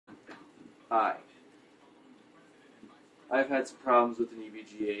Hi. I've had some problems with an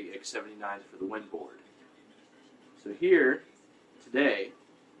EVGA X79 for the Motherboard. So here, today,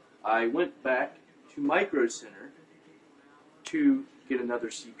 I went back to Micro Center to get another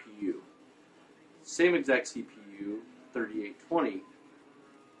CPU. Same exact CPU, 3820,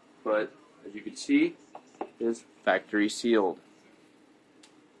 but as you can see, it is factory sealed.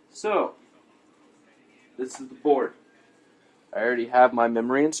 So, this is the board. I already have my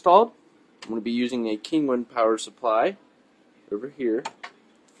memory installed. I'm going to be using a Kingwin power supply over here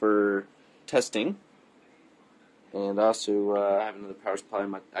for testing, and also have another power supply in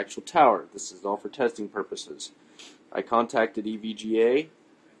my actual tower. This is all for testing purposes. I contacted EVGA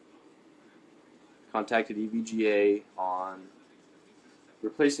on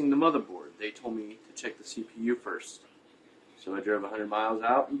replacing the motherboard. They told me to check the CPU first. So I drove 100 miles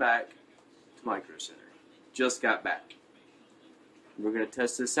out and back to Micro Center. Just got back. We're going to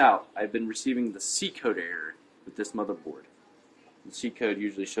test this out. I've been receiving the C code error with this motherboard. The C code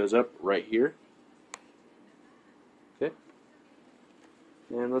usually shows up right here. Okay.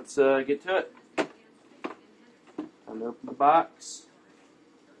 And let's get to it. I'm going to open the box.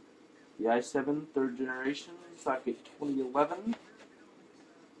 The i7 3rd generation, socket 2011.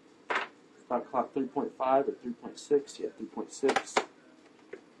 Stock clock 3.5 or 3.6. Yeah, 3.6.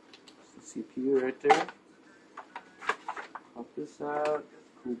 CPU right there. Pop this out.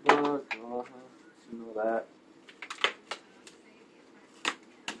 Cool book. You know that.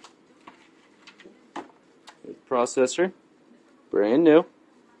 Here's the processor. Brand new.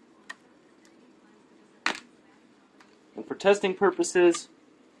 And for testing purposes,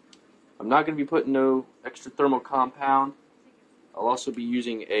 I'm not going to be putting no extra thermal compound. I'll also be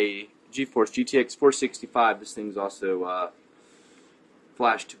using a GeForce GTX 465. This thing's also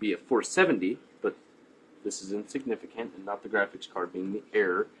flashed to be a 470, but this is insignificant, and not the graphics card being the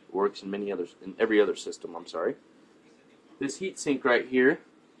error. It works in every other system. I'm sorry. This heatsink right here,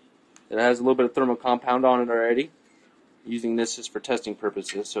 it has a little bit of thermal compound on it already. Using this is for testing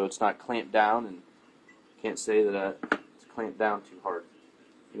purposes, so it's not clamped down, and can't say that it's clamped down too hard.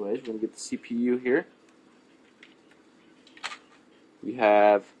 Anyways, we're going to get the CPU here. We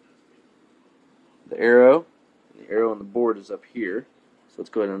have the arrow, and the arrow on the board is up here. So let's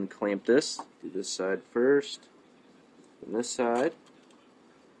go ahead and clamp this. Do this side first, and this side.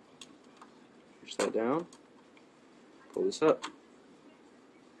 Push that down. Pull this up.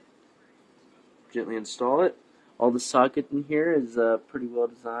 Gently install it. All the socket in here is pretty well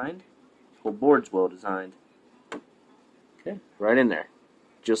designed. The whole board's well designed. Okay, right in there.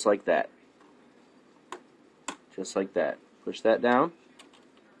 Just like that. Just like that. Push that down.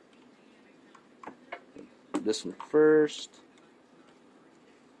 This one first.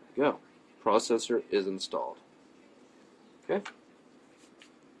 There we go. Processor is installed. Okay.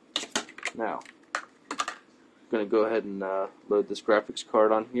 Now, I'm going to go ahead and load this graphics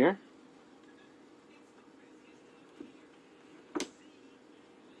card on here.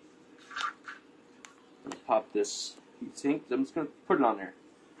 Pop this heatsink. I'm just going to put it on there.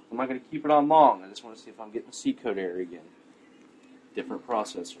 I'm not going to keep it on long. I just want to see if I'm getting the C code error again. Different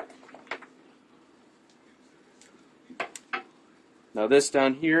processor. Now this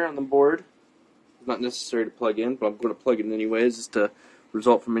down here on the board is not necessary to plug in, but I'm going to plug it in anyways just to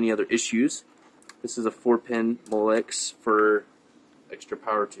result from any other issues. This is a 4-pin Molex for extra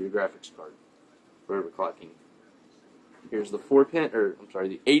power to your graphics card for overclocking. Here's the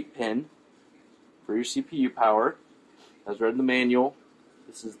 8-pin for your CPU power. As read in the manual,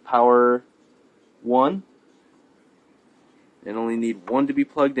 this is power 1, and only need one to be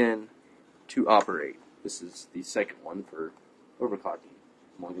plugged in to operate. This is the second one for overclocking.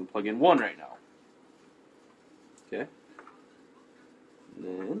 I'm only going to plug in one right now. Okay. And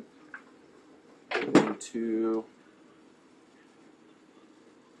then I'm going to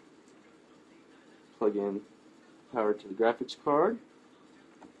plug in power to the graphics card.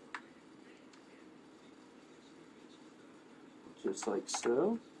 Just like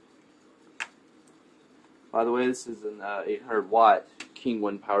so. By the way, this is an 800-watt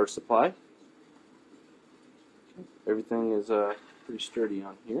Kingwin power supply. Everything is pretty sturdy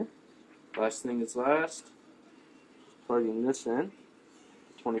on here. Last thing is last. Plugging this in.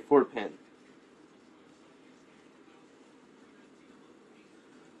 24-pin.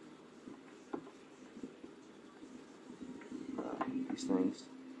 These things.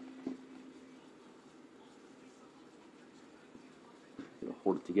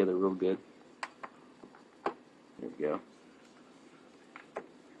 Hold it together real good. There we go.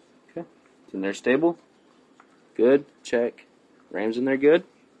 Okay, it's in there stable. Good, check. RAM's in there good.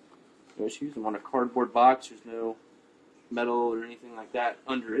 No issues. I'm on a cardboard box. There's no metal or anything like that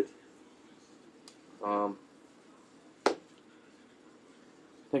under it.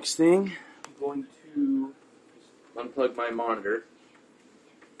 Next thing, I'm going to unplug my monitor,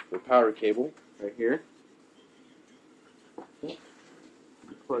 the power cable right here.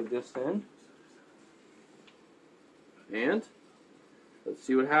 Plug this in, and let's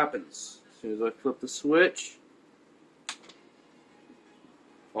see what happens. As soon as I flip the switch,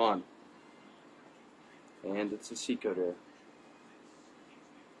 on, and it's a C-code error.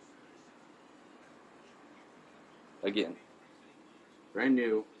 Again, brand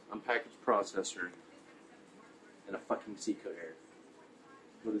new, unpackaged processor, and a fucking C-code error.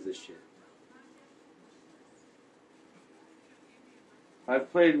 What is this shit?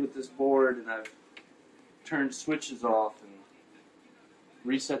 I've played with this board and I've turned switches off and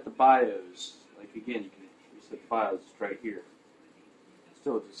reset the BIOS. Like again, you can reset the BIOS right here.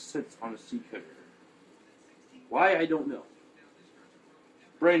 Still, it just sits on a C-code error. Why, I don't know.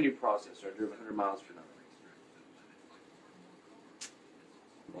 Brand new processor. I drove 100 miles for nothing.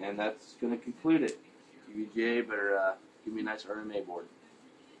 And that's going to conclude it. EVGA better give me a nice RMA board.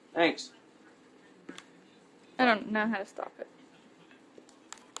 Thanks. I don't know how to stop it.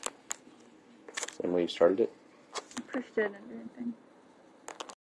 Same way you started it? Pushed it and everything.